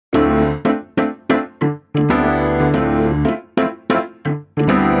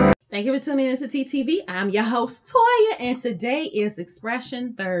Thank you for tuning in to TTV. I'm your host, Toya, and today is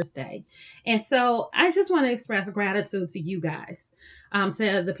Expression Thursday. And so I just want to express gratitude to you guys,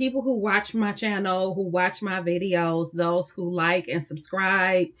 to the people who watch my channel, who watch my videos, those who like and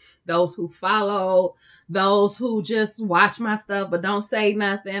subscribe, those who follow, those who just watch my stuff but don't say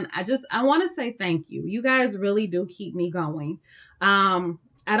nothing. I want to say thank you. You guys really do keep me going.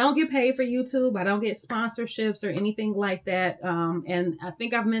 I don't get paid for YouTube. I don't get sponsorships or anything like that. And I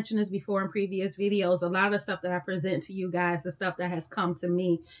think I've mentioned this before in previous videos. A lot of the stuff that I present to you guys is stuff that has come to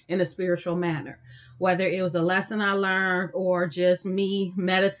me in a spiritual manner, whether it was a lesson I learned or just me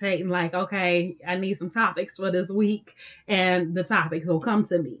meditating like, okay, I need some topics for this week and the topics will come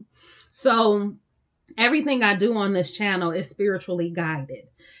to me. So everything I do on this channel is spiritually guided.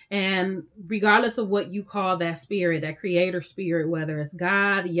 And regardless of what you call that spirit, that creator spirit, whether it's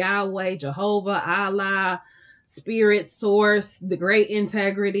God, Yahweh, Jehovah, Allah, spirit, source, the great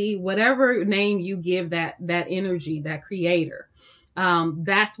integrity, whatever name you give that energy, that creator,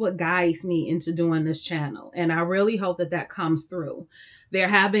 that's what guides me into doing this channel. And I really hope that comes through. There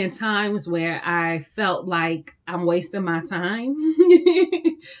have been times where I felt like I'm wasting my time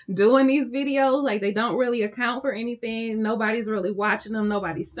doing these videos. Like they don't really account for anything. Nobody's really watching them.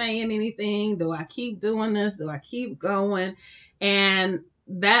 Nobody's saying anything. Do I keep doing this? Do I keep going? And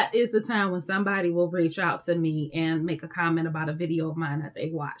that is the time when somebody will reach out to me and make a comment about a video of mine that they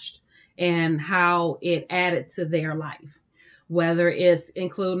watched and how it added to their life. Whether it's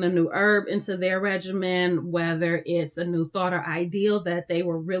including a new herb into their regimen, whether it's a new thought or ideal that they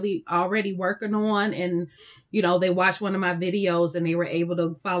were really already working on and, they watched one of my videos and they were able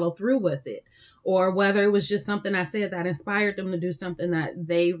to follow through with it. Or whether it was just something I said that inspired them to do something that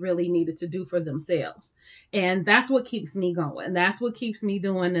they really needed to do for themselves. And that's what keeps me going. That's what keeps me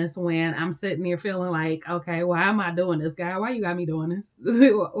doing this when I'm sitting here feeling like, okay, why am I doing this, guy? Why you got me doing this?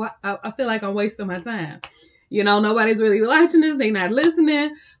 I feel like I'm wasting my time. Nobody's really watching this. They not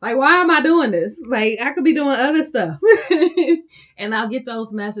listening. Like, why am I doing this? Like, I could be doing other stuff. And I'll get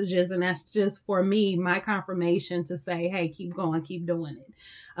those messages. And that's just for me, my confirmation to say, hey, keep going, keep doing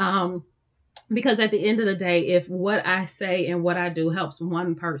it. Because at the end of the day, if what I say and what I do helps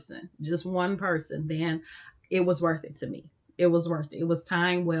one person, just one person, then it was worth it to me. It was worth it. It was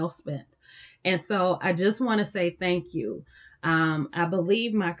time well spent. And so I just want to say thank you. I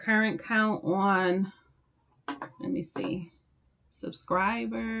believe my current count on... Let me see.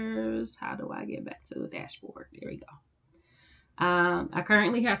 Subscribers. How do I get back to the dashboard? There we go. I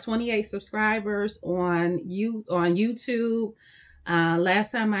currently have 28 subscribers on YouTube.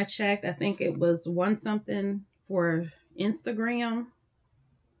 Last time I checked, I think it was one something for Instagram.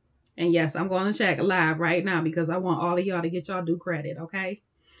 And yes, I'm going to check live right now because I want all of y'all to get y'all due credit. Okay.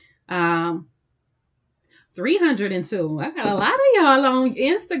 302. I got a lot of y'all on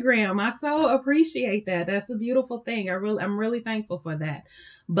Instagram. I so appreciate that. That's a beautiful thing. I'm really thankful for that.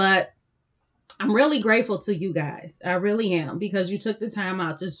 But I'm really grateful to you guys. I really am, because you took the time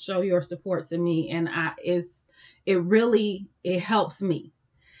out to show your support to me, and it helps me.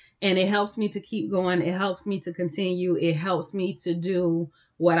 And it helps me to keep going. It helps me to continue. It helps me to do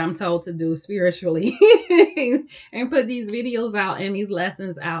what I'm told to do spiritually and put these videos out and these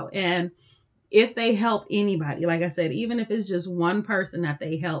lessons out. And if they help anybody, like I said, even if it's just one person that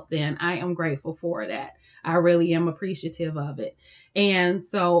they help, then I am grateful for that. I really am appreciative of it. And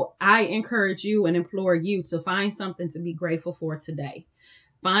so I encourage you and implore you to find something to be grateful for today.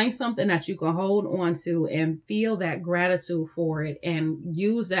 Find something that you can hold on to and feel that gratitude for it, and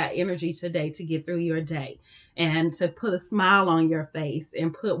use that energy today to get through your day and to put a smile on your face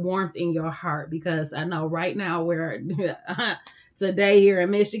and put warmth in your heart. Because I know right now we're today here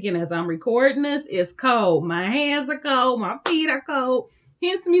in Michigan, as I'm recording this, it's cold. My hands are cold. My feet are cold.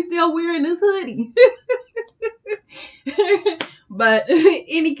 Hence me still wearing this hoodie. But in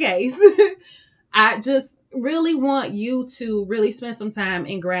any case, I just really want you to really spend some time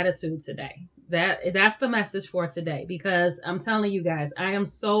in gratitude today. That's the message for today, because I'm telling you guys, I am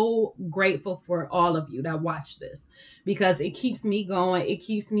so grateful for all of you that watch this, because it keeps me going. It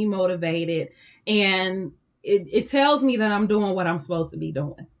keeps me motivated, and it tells me that I'm doing what I'm supposed to be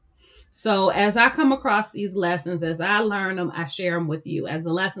doing. So as I come across these lessons, as I learn them, I share them with you. As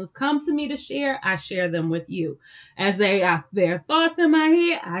the lessons come to me to share, I share them with you. As they are their thoughts in my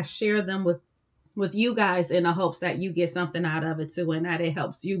head, I share them with you guys in the hopes that you get something out of it too, and that it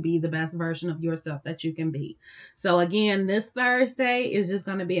helps you be the best version of yourself that you can be. So again, this Thursday is just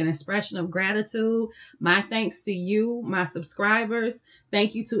going to be an expression of gratitude. My thanks to you, my subscribers.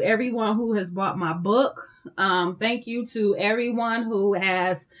 Thank you to everyone who has bought my book. Thank you to everyone who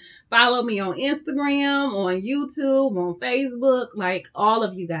has Follow me on Instagram, on YouTube, on Facebook, like all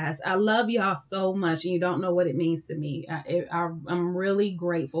of you guys. I love y'all so much, and you don't know what it means to me. I'm really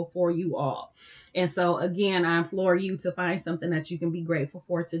grateful for you all. And so, again, I implore you to find something that you can be grateful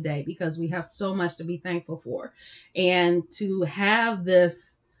for today, because we have so much to be thankful for. And to have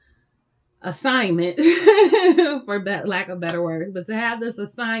this assignment, for lack of better words, but to have this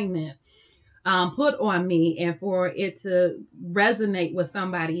assignment put on me, and for it to resonate with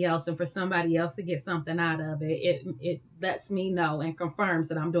somebody else, and for somebody else to get something out of it lets me know and confirms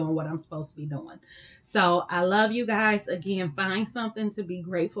that I'm doing what I'm supposed to be doing. So I love you guys. Again, find something to be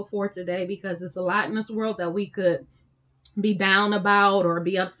grateful for today, because there's a lot in this world that we could be down about or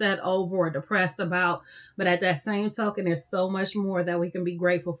be upset over or depressed about. But at that same token, there's so much more that we can be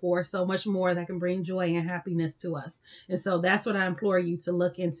grateful for, so much more that can bring joy and happiness to us. And so that's what I implore you to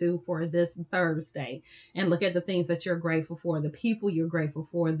look into for this Thursday, and look at the things that you're grateful for, the people you're grateful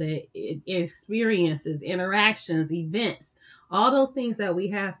for, the experiences, interactions, events, all those things that we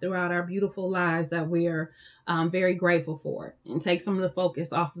have throughout our beautiful lives that we're very grateful for, and take some of the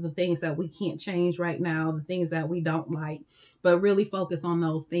focus off of the things that we can't change right now, the things that we don't like, but really focus on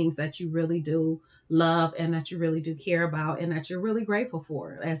those things that you really do love, and that you really do care about, and that you're really grateful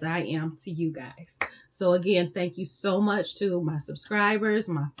for, as I am to you guys. So again, thank you so much to my subscribers,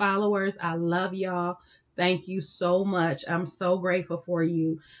 my followers. I love y'all. Thank you so much. I'm so grateful for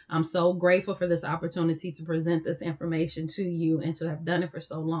you. I'm so grateful for this opportunity to present this information to you, and to have done it for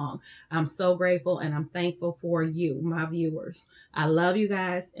so long. I'm so grateful, and I'm thankful for you, my viewers. I love you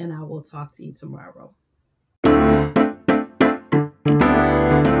guys, and I will talk to you tomorrow.